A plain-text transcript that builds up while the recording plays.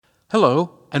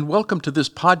Hello, and welcome to this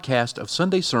podcast of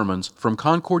Sunday sermons from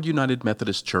Concord United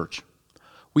Methodist Church.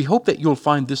 We hope that you'll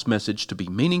find this message to be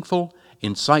meaningful,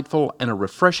 insightful, and a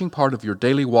refreshing part of your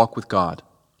daily walk with God.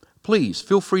 Please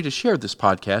feel free to share this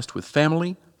podcast with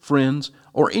family, friends,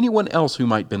 or anyone else who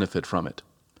might benefit from it.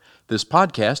 This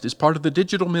podcast is part of the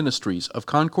digital ministries of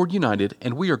Concord United,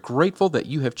 and we are grateful that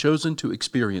you have chosen to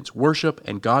experience worship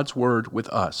and God's Word with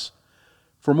us.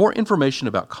 For more information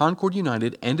about Concord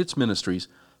United and its ministries,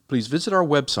 please visit our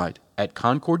website at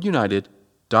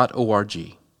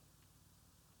concordunited.org.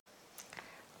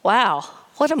 Wow,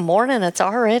 what a morning it's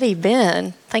already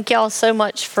been. Thank y'all so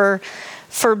much for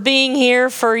being here,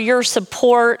 for your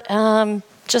support.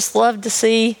 Just love to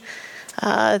see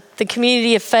the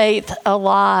community of faith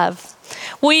alive.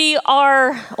 We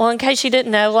are, well, in case you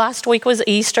didn't know, last week was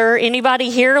Easter. Anybody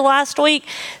here last week?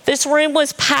 This room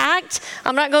was packed.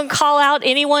 I'm not going to call out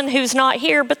anyone who's not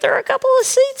here, but there are a couple of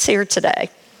seats here today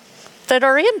that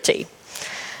are empty.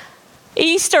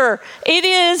 Easter, it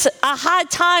is a high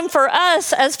time for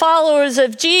us as followers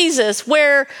of Jesus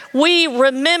where we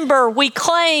remember, we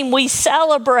claim, we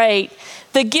celebrate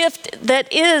the gift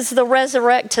that is the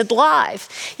resurrected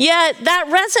life. Yet that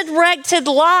resurrected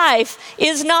life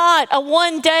is not a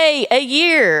one day a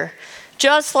year,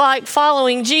 just like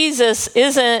following Jesus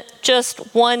isn't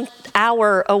just 1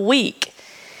 hour a week.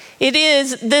 It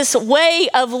is this way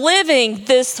of living,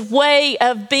 this way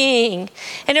of being.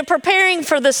 And in preparing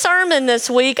for the sermon this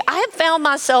week, I have found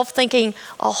myself thinking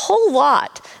a whole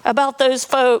lot about those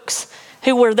folks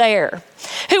who were there,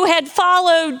 who had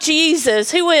followed Jesus,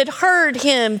 who had heard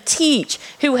him teach,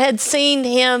 who had seen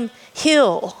him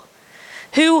heal,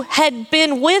 who had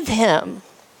been with him.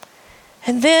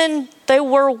 And then they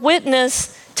were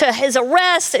witness to his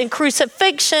arrest and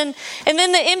crucifixion, and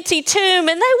then the empty tomb,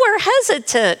 and they were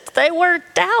hesitant. They were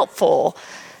doubtful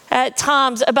at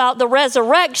times about the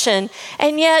resurrection,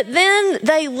 and yet then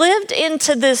they lived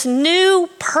into this new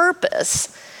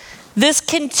purpose, this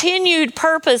continued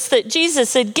purpose that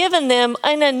Jesus had given them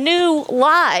in a new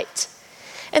light.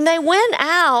 And they went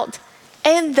out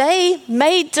and they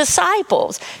made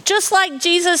disciples, just like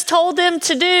Jesus told them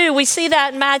to do. We see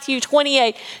that in Matthew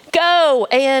 28. Go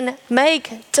and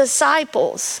make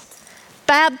disciples,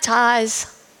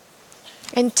 baptize,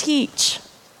 and teach.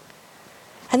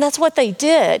 And that's what they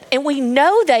did. And we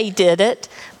know they did it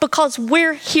because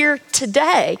we're here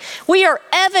today. We are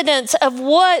evidence of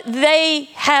what they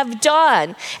have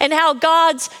done and how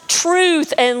God's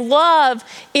truth and love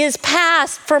is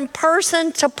passed from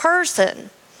person to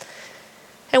person.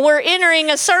 And we're entering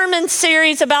a sermon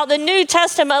series about the New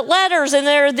Testament letters, and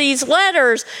there are these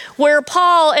letters where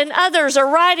Paul and others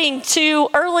are writing to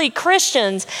early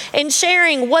Christians and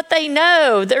sharing what they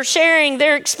know. They're sharing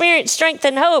their experience, strength,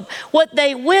 and hope, what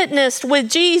they witnessed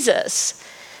with Jesus.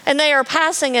 And they are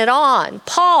passing it on.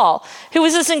 Paul, who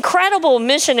was this incredible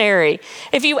missionary,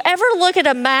 if you ever look at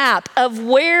a map of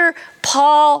where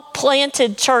Paul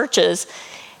planted churches,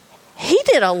 he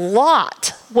did a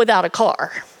lot without a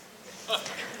car.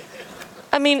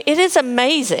 I mean, it is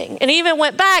amazing. And he even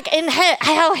went back and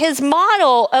how his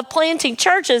model of planting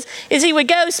churches is he would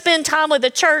go spend time with the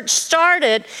church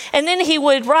started, and then he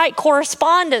would write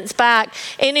correspondence back.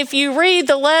 And if you read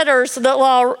the letters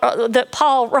that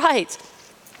Paul writes,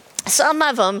 some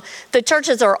of them, the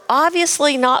churches are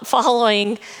obviously not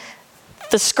following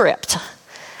the script.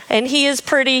 And he is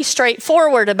pretty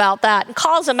straightforward about that and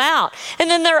calls them out. And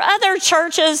then there are other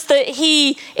churches that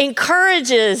he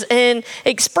encourages and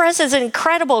expresses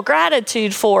incredible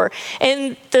gratitude for.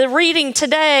 And the reading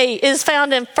today is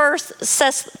found in 1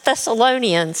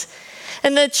 Thessalonians.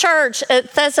 And the church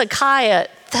at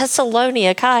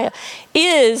Thessalonica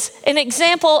is an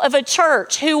example of a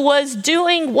church who was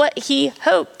doing what he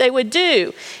hoped they would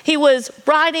do. He was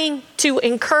writing to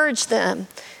encourage them.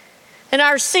 And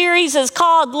our series is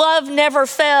called Love Never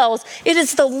Fails. It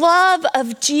is the love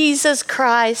of Jesus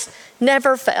Christ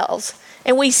never fails.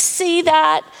 And we see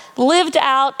that lived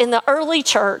out in the early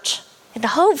church. And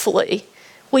hopefully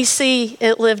we see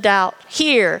it lived out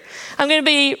here. I'm going to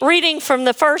be reading from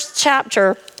the first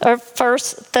chapter of 1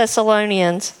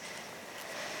 Thessalonians.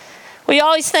 We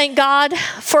always thank God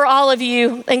for all of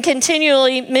you and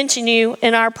continually mention you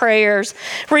in our prayers.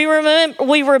 We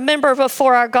remember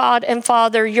before our God and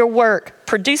Father your work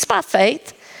produced by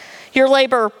faith, your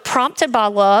labor prompted by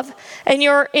love, and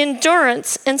your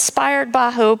endurance inspired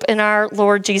by hope in our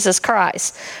Lord Jesus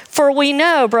Christ. For we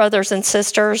know, brothers and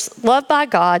sisters, loved by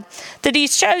God, that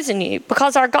he's chosen you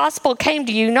because our gospel came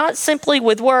to you not simply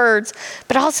with words,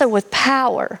 but also with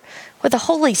power, with the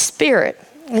Holy Spirit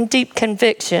and deep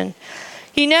conviction.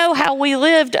 You know how we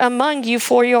lived among you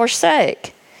for your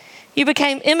sake. You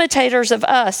became imitators of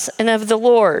us and of the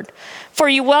Lord, for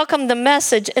you welcomed the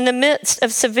message in the midst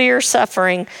of severe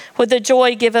suffering with the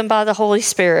joy given by the Holy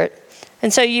Spirit.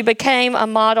 And so you became a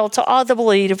model to all the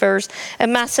believers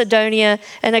in Macedonia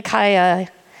and Achaia.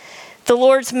 The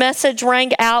Lord's message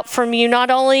rang out from you not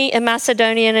only in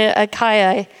Macedonia and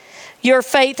Achaia. Your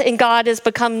faith in God has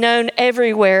become known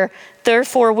everywhere.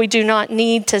 Therefore, we do not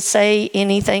need to say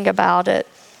anything about it.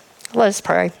 Let us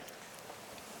pray.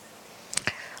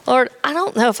 Lord, I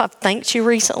don't know if I've thanked you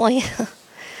recently,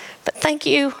 but thank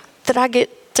you that I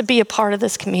get to be a part of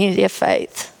this community of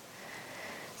faith.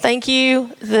 Thank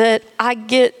you that I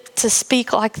get to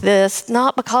speak like this,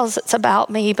 not because it's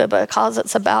about me, but because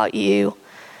it's about you.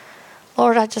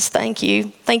 Lord, I just thank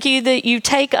you. Thank you that you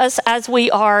take us as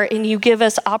we are and you give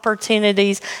us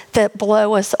opportunities that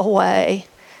blow us away.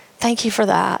 Thank you for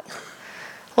that.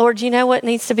 Lord, you know what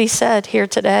needs to be said here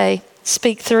today.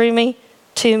 Speak through me,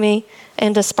 to me,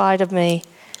 and despite of me.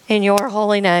 In your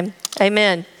holy name,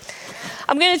 amen.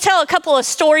 I'm going to tell a couple of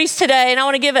stories today, and I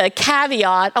want to give a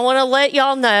caveat. I want to let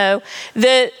y'all know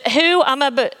that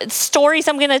stories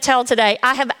I'm going to tell today,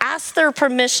 I have asked their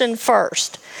permission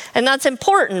first. And that's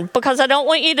important because I don't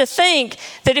want you to think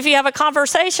that if you have a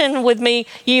conversation with me,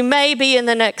 you may be in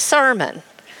the next sermon.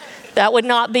 That would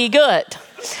not be good.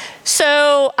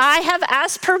 So I have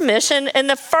asked permission, and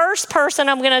the first person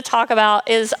I'm going to talk about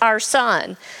is our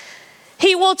son.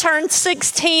 He will turn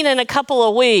 16 in a couple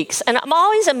of weeks. And I'm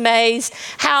always amazed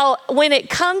how when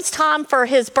it comes time for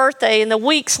his birthday and the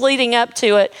weeks leading up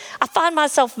to it, I find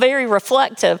myself very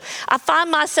reflective. I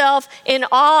find myself in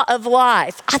awe of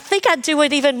life. I think I do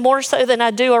it even more so than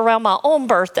I do around my own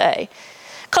birthday.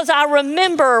 Because I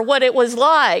remember what it was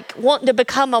like wanting to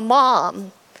become a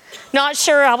mom. Not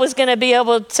sure I was going to be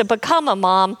able to become a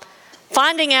mom.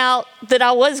 Finding out that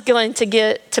I was going to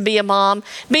get to be a mom,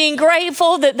 being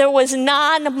grateful that there was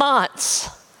 9 months.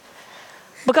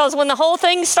 Because when the whole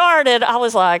thing started, I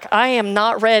was like, I am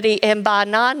not ready. And by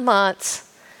 9 months,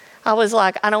 I was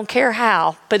like, I don't care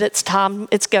how, but it's time,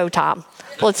 it's go time.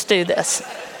 Let's do this.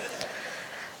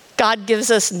 God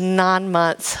gives us 9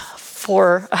 months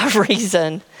for a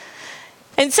reason.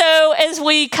 And so as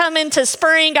we come into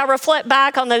spring, I reflect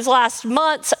back on those last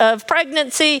months of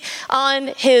pregnancy, on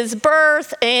his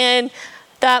birth, and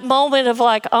that moment of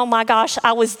like, oh my gosh,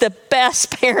 I was the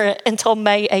best parent until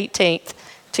May 18th,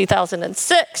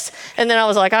 2006. And then I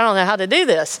was like, I don't know how to do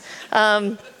this.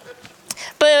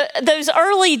 But those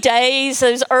early days,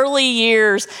 those early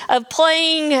years of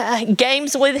playing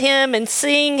games with him and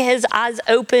seeing his eyes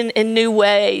open in new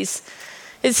ways,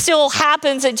 it still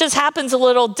happens. It just happens a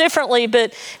little differently.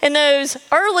 But in those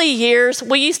early years,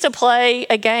 we used to play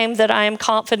a game that I am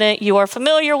confident you are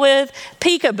familiar with,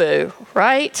 peekaboo,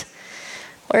 right?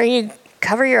 Where you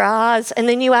cover your eyes and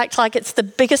then you act like it's the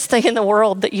biggest thing in the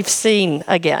world that you've seen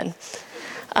again.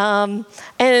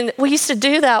 And we used to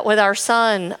do that with our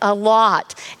son a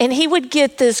lot. And he would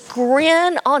get this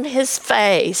grin on his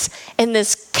face and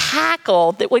this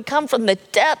cackle that would come from the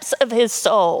depths of his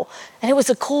soul. And it was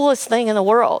the coolest thing in the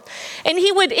world. And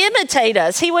he would imitate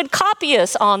us. He would copy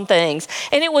us on things.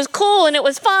 And it was cool and it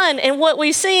was fun. And what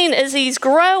we've seen is he's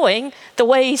growing the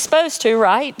way he's supposed to,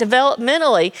 right?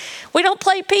 Developmentally. We don't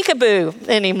play peekaboo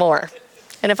anymore.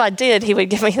 And if I did, he would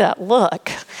give me that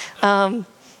look.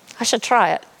 I should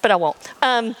try it, but I won't.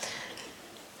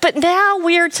 But now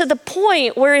we're to the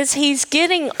point where as he's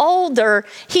getting older,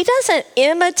 he doesn't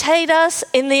imitate us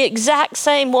in the exact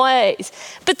same ways.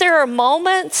 But there are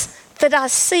moments that I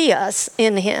see us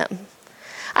in him.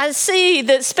 I see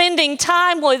that spending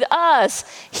time with us,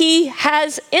 he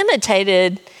has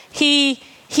imitated. He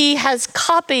has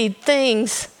copied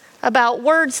things about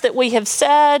words that we have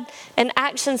said and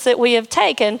actions that we have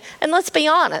taken. And let's be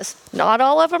honest, not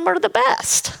all of them are the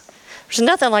best. There's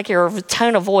nothing like your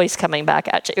tone of voice coming back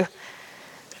at you.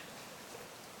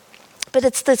 But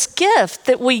it's this gift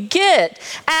that we get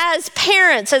as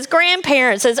parents, as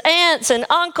grandparents, as aunts and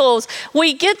uncles.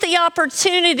 We get the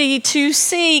opportunity to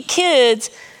see kids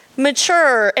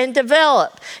mature and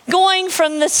develop, going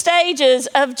from the stages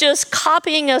of just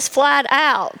copying us flat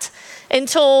out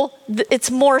until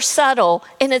it's more subtle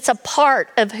and it's a part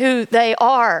of who they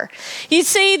are. You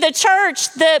see, the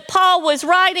church that Paul was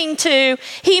writing to,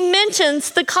 he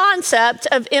mentions the concept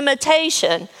of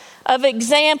imitation, of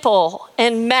example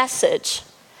and message.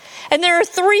 And there are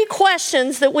 3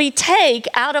 questions that we take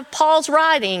out of Paul's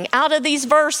writing, out of these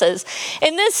verses.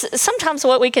 And this, sometimes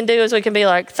what we can do is we can be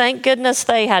like, thank goodness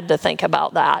they had to think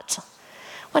about that.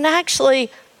 When actually,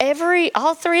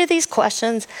 all 3 of these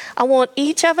questions, I want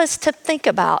each of us to think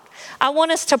about. I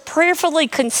want us to prayerfully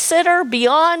consider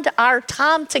beyond our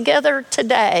time together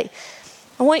today.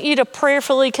 I want you to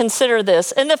prayerfully consider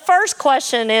this. And the first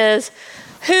question is,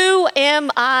 who am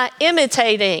I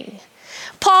imitating?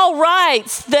 Paul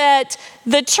writes that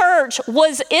the church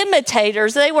was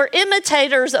imitators. They were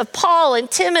imitators of Paul and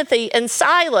Timothy and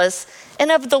Silas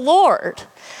and of the Lord.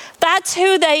 That's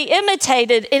who they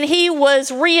imitated, and he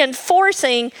was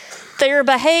reinforcing their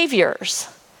behaviors.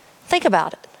 Think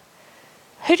about it.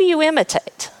 Who do you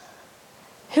imitate?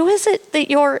 Who is it that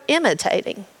you're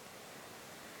imitating?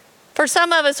 For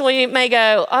some of us, we may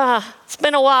go, it's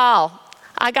been a while.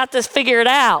 I got this figured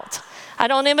out. I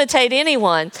don't imitate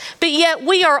anyone. But yet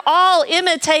we are all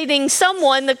imitating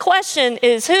someone. The question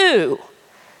is who?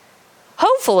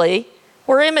 Hopefully,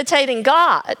 we're imitating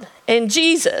God and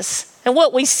Jesus and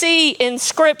what we see in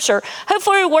Scripture.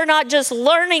 Hopefully, we're not just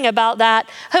learning about that.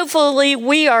 Hopefully,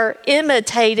 we are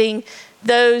imitating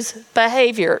those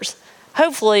behaviors.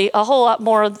 Hopefully, a whole lot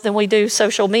more than we do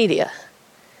social media.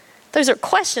 Those are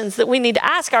questions that we need to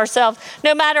ask ourselves,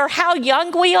 no matter how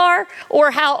young we are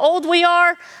or how old we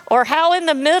are or how in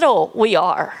the middle we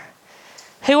are.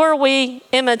 Who are we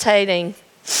imitating?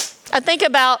 I think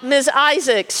about Ms.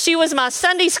 Isaacs. She was my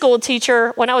Sunday school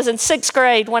teacher when I was in 6th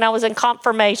grade, when I was in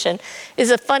confirmation. It's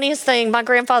the funniest thing. My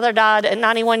grandfather died at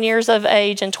 91 years of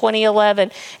age in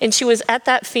 2011, and she was at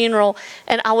that funeral,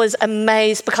 and I was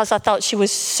amazed because I thought she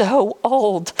was so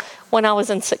old when I was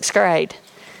in 6th grade.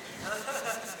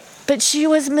 But she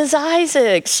was Ms.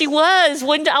 Isaacs. She was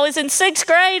when I was in 6th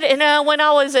grade, and when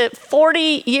I was at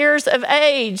 40 years of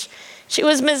age. She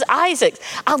was Ms. Isaacs.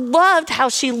 I loved how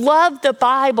she loved the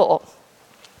Bible.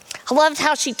 I loved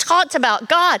how she talked about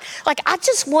God. Like, I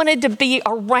just wanted to be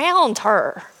around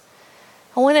her.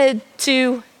 I wanted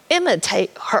to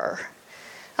imitate her.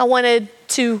 I wanted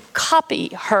to copy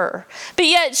her. But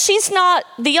yet, she's not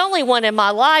the only one in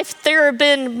my life. There have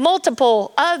been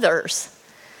multiple others.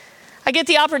 I get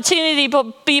the opportunity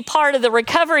to be part of the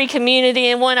recovery community,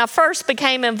 and when I first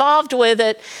became involved with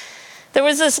it, there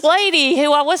was this lady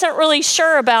who I wasn't really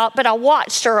sure about, but I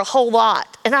watched her a whole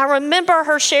lot. And I remember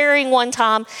her sharing one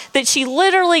time that she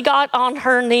literally got on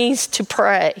her knees to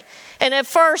pray. And at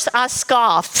first I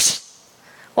scoffed.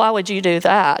 Why would you do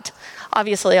that?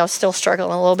 Obviously, I was still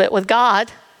struggling a little bit with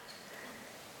God.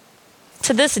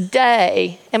 To this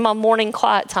day, in my morning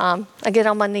quiet time, I get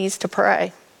on my knees to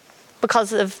pray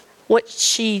because of what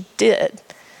she did.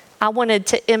 I wanted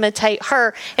to imitate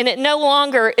her, and it no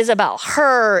longer is about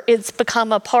her. It's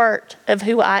become a part of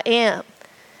who I am.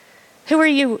 Who are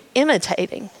you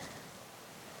imitating?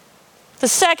 The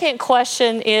second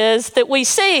question is that we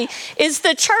see is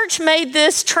the church made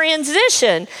this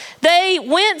transition. They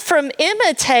went from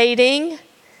imitating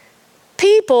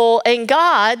people and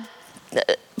God,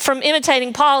 from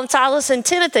imitating Paul and Silas and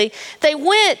Timothy, they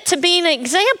went to being an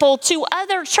example to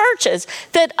other churches,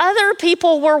 that other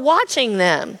people were watching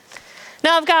them.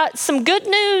 Now, I've got some good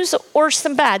news or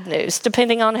some bad news,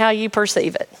 depending on how you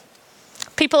perceive it.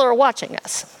 People are watching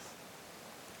us.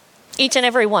 Each and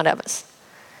every one of us.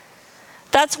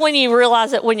 That's when you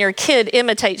realize that when your kid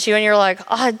imitates you and you're like,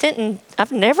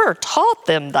 I've never taught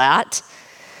them that.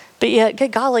 But yet,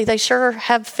 good golly, they sure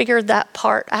have figured that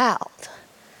part out.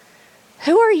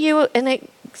 Who are you an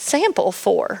example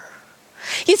for?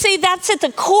 You see, that's at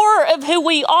the core of who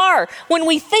we are. When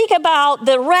we think about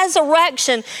the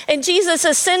resurrection and Jesus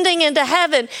ascending into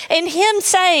heaven and him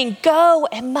saying, go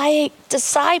and make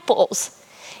disciples.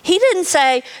 He didn't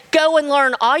say, go and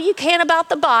learn all you can about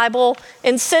the Bible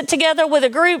and sit together with a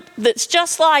group that's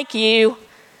just like you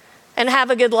and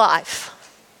have a good life.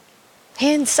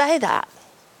 He didn't say that.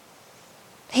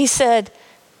 He said,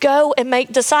 go and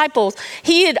make disciples.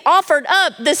 He had offered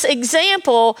up this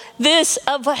example, this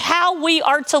of how we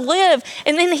are to live.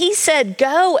 And then he said,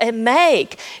 go and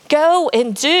make, go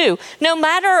and do. No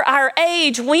matter our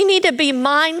age, we need to be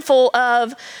mindful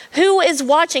of who is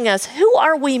watching us. Who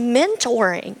are we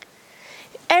mentoring?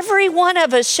 Every one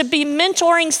of us should be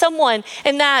mentoring someone.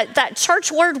 And that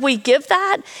church word we give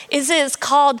that is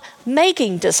called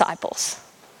making disciples.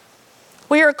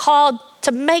 We are called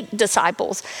to make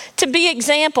disciples, to be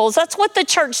examples. That's what the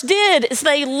church did, is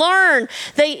they learned,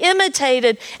 they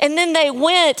imitated, and then they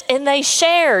went and they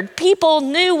shared. People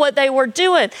knew what they were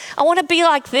doing. I want to be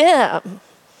like them.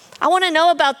 I want to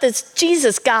know about this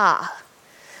Jesus guy.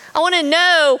 I want to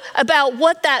know about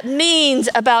what that means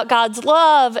about God's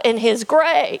love and his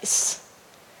grace.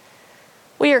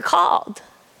 We are called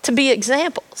to be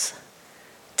examples,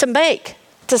 to make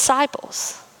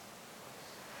disciples.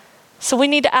 So we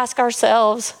need to ask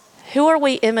ourselves, who are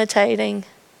we imitating?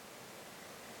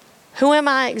 Who am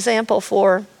I an example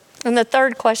for? And the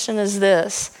third question is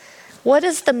this: what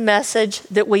is the message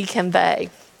that we convey?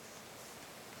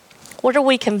 What are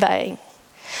we conveying?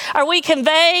 Are we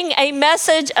conveying a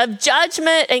message of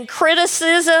judgment and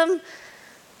criticism,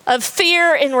 of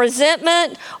fear and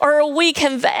resentment? Or are we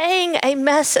conveying a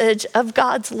message of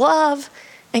God's love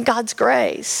and God's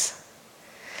grace?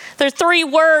 There are three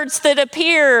words that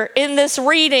appear in this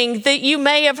reading that you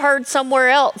may have heard somewhere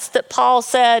else that Paul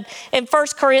said in 1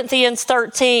 Corinthians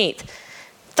 13.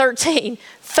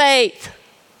 Faith,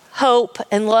 hope,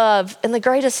 and love. And the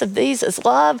greatest of these is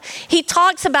love. He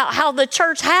talks about how the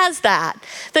church has that.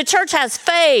 The church has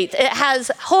faith, it has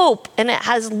hope, and it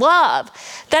has love.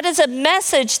 That is a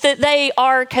message that they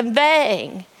are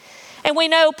conveying. And we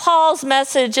know Paul's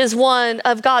message is one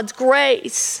of God's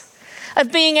grace,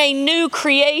 of being a new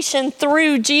creation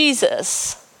through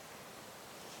Jesus,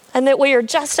 and that we are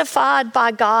justified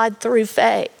by God through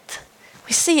faith.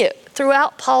 We see it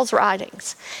throughout Paul's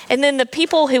writings. And then the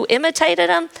people who imitated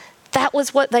him, that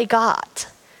was what they got.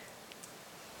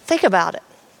 Think about it.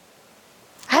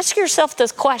 Ask yourself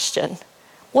this question.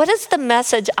 What is the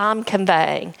message I'm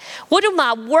conveying? What do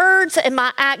my words and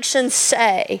my actions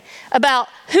say about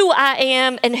who I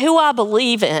am and who I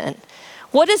believe in?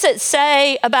 What does it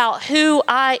say about who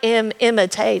I am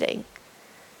imitating?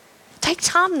 Take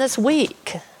time this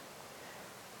week.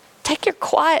 Take your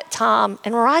quiet time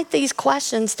and write these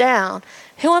questions down.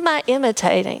 Who am I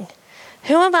imitating?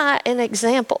 Who am I an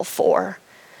example for?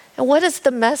 And what is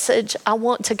the message I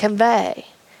want to convey?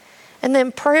 And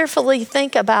then prayerfully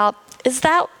think about, is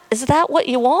that what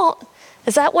you want?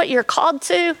 Is that what you're called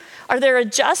to? Are there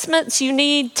adjustments you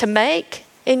need to make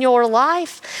in your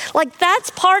life? Like,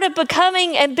 that's part of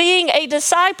becoming and being a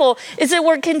disciple, is that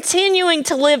we're continuing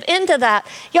to live into that.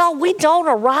 Y'all, we don't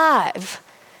arrive.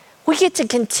 We get to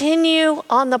continue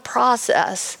on the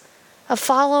process of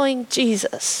following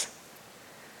Jesus,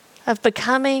 of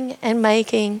becoming and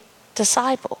making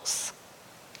disciples.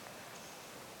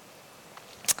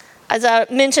 As I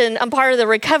mentioned, I'm part of the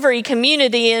recovery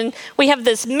community, and we have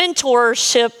this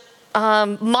mentorship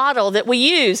model that we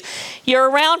use. You're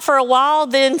around for a while,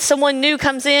 then someone new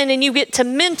comes in and you get to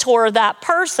mentor that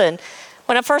person.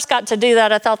 When I first got to do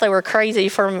that, I thought they were crazy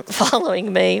for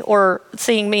following me or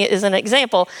seeing me as an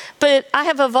example. But I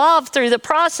have evolved through the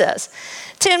process.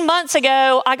 10 months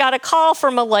ago, I got a call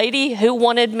from a lady who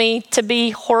wanted me to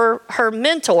be her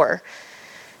mentor.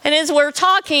 And as we're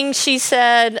talking, she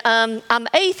said, I'm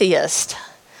atheist.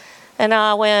 And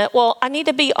I went, well, I need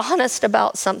to be honest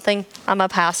about something. I'm a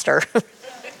pastor.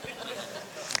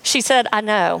 She said, I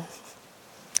know.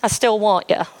 I still want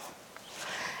you.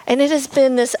 And it has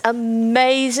been this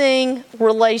amazing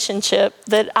relationship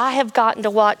that I have gotten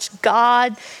to watch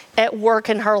God at work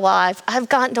in her life. I've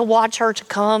gotten to watch her to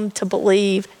come to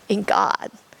believe in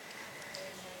God.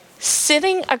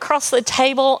 Sitting across the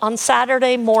table on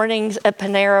Saturday mornings at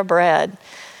Panera Bread,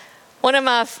 one of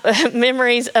my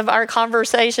memories of our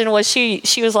conversation was she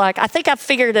was like, I think I've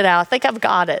figured it out. I think I've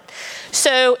got it.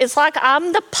 So it's like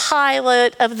I'm the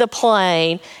pilot of the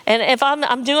plane. And if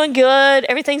I'm doing good,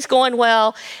 everything's going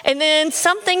well. And then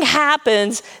something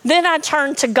happens, then I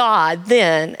turn to God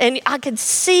then. And I could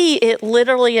see it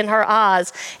literally in her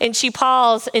eyes. And she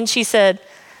paused and she said,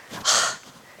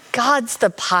 God's the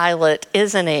pilot,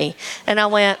 isn't he? And I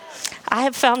went, I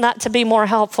have found that to be more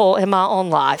helpful in my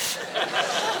own life.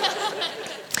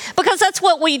 Because that's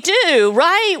what we do,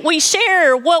 right? We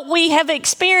share what we have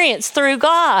experienced through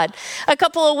God. A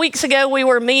couple of weeks ago, we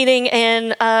were meeting,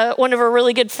 and one of her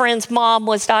really good friends' mom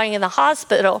was dying in the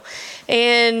hospital.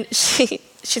 And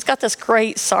she's got this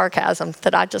great sarcasm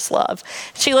that I just love.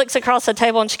 She looks across the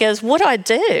table and she goes, what do I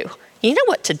do? You know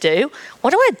what to do.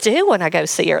 What do I do when I go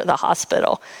see her at the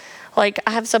hospital? Like,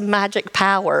 I have some magic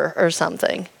power or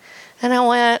something. And I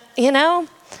went,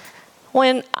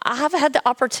 when I've had the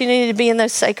opportunity to be in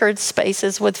those sacred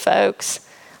spaces with folks,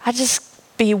 I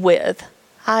just be with.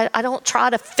 I don't try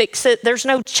to fix it. There's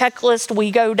no checklist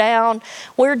we go down.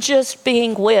 We're just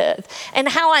being with. And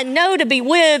how I know to be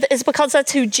with is because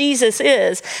that's who Jesus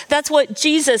is. That's what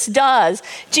Jesus does.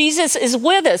 Jesus is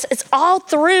with us. It's all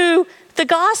through the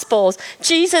Gospels.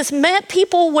 Jesus met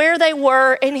people where they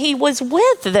were, and he was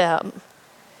with them.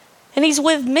 And he's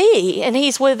with me, and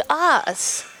he's with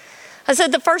us. I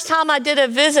said the first time I did a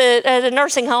visit at a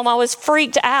nursing home, I was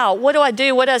freaked out. What do I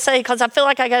do? What do I say? Because I feel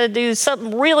like I got to do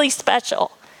something really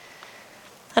special.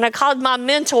 And I called my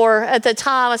mentor at the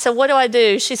time. I said, what do I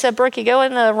do? She said, Brooke, you go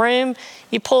in the room,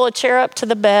 you pull a chair up to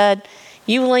the bed,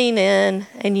 you lean in,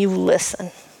 and you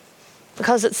listen.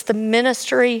 Because it's the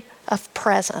ministry of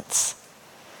presence.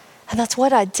 And that's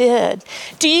what I did.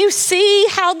 Do you see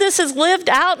how this is lived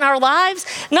out in our lives?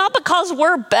 Not because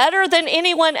we're better than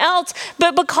anyone else,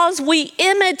 but because we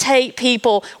imitate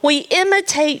people. We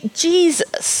imitate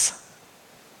Jesus.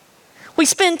 We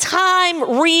spend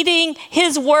time reading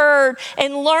His Word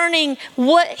and learning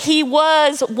what He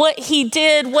was, what He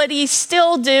did, what He's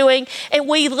still doing, and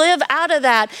we live out of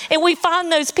that. And we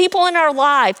find those people in our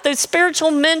life, those spiritual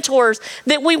mentors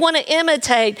that we want to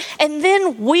imitate, and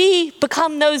then we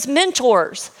become those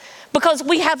mentors because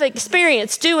we have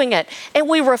experience doing it, and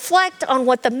we reflect on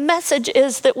what the message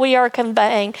is that we are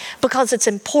conveying because it's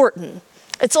important.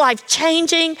 It's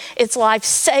life-changing, it's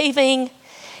life-saving.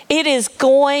 It is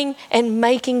going and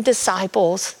making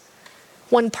disciples,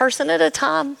 one person at a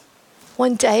time,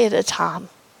 one day at a time.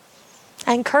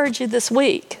 I encourage you this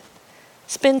week,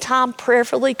 spend time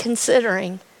prayerfully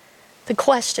considering the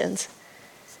questions,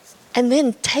 and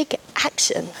then take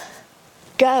action.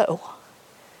 Go.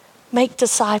 Make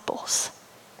disciples.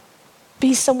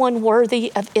 Be someone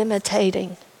worthy of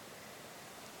imitating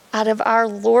out of our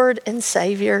Lord and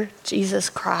Savior, Jesus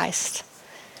Christ.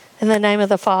 In the name of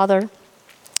the Father,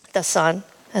 the Son,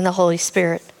 and the Holy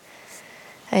Spirit.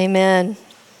 Amen.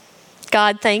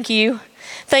 God, thank you.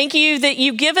 Thank you that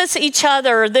you give us each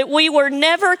other, that we were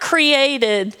never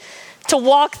created to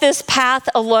walk this path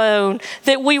alone,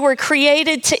 that we were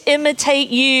created to imitate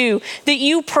you, that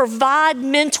you provide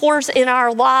mentors in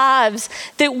our lives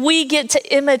that we get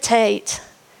to imitate.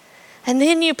 And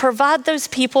then you provide those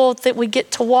people that we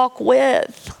get to walk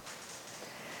with.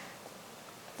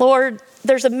 Lord,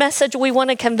 there's a message we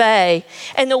want to convey,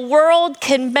 and the world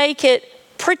can make it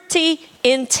pretty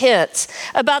intense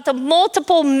about the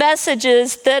multiple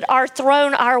messages that are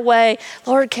thrown our way.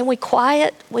 Lord, can we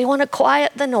quiet? We want to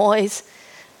quiet the noise,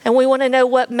 and we want to know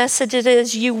what message it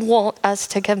is you want us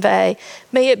to convey.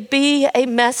 May it be a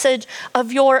message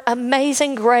of your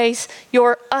amazing grace,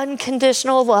 your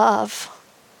unconditional love.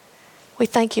 We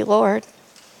thank you, Lord.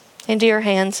 Into your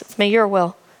hands, may your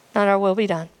will, not our will, be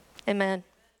done. Amen.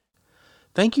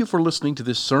 Thank you for listening to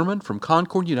this sermon from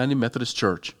Concord United Methodist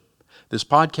Church. This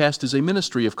podcast is a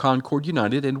ministry of Concord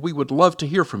United, and we would love to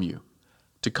hear from you.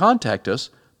 To contact us,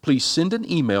 please send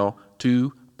an email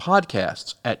to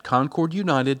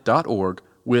podcasts@concordunited.org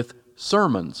with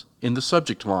sermons in the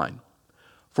subject line.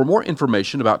 For more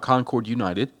information about Concord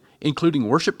United, including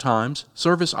worship times,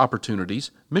 service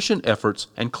opportunities, mission efforts,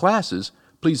 and classes,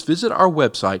 please visit our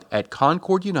website at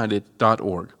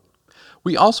concordunited.org.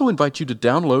 We also invite you to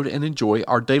download and enjoy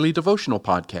our daily devotional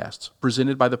podcasts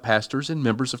presented by the pastors and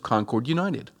members of Concord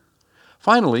United.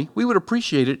 Finally, we would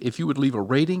appreciate it if you would leave a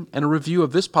rating and a review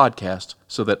of this podcast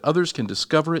so that others can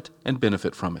discover it and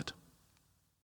benefit from it.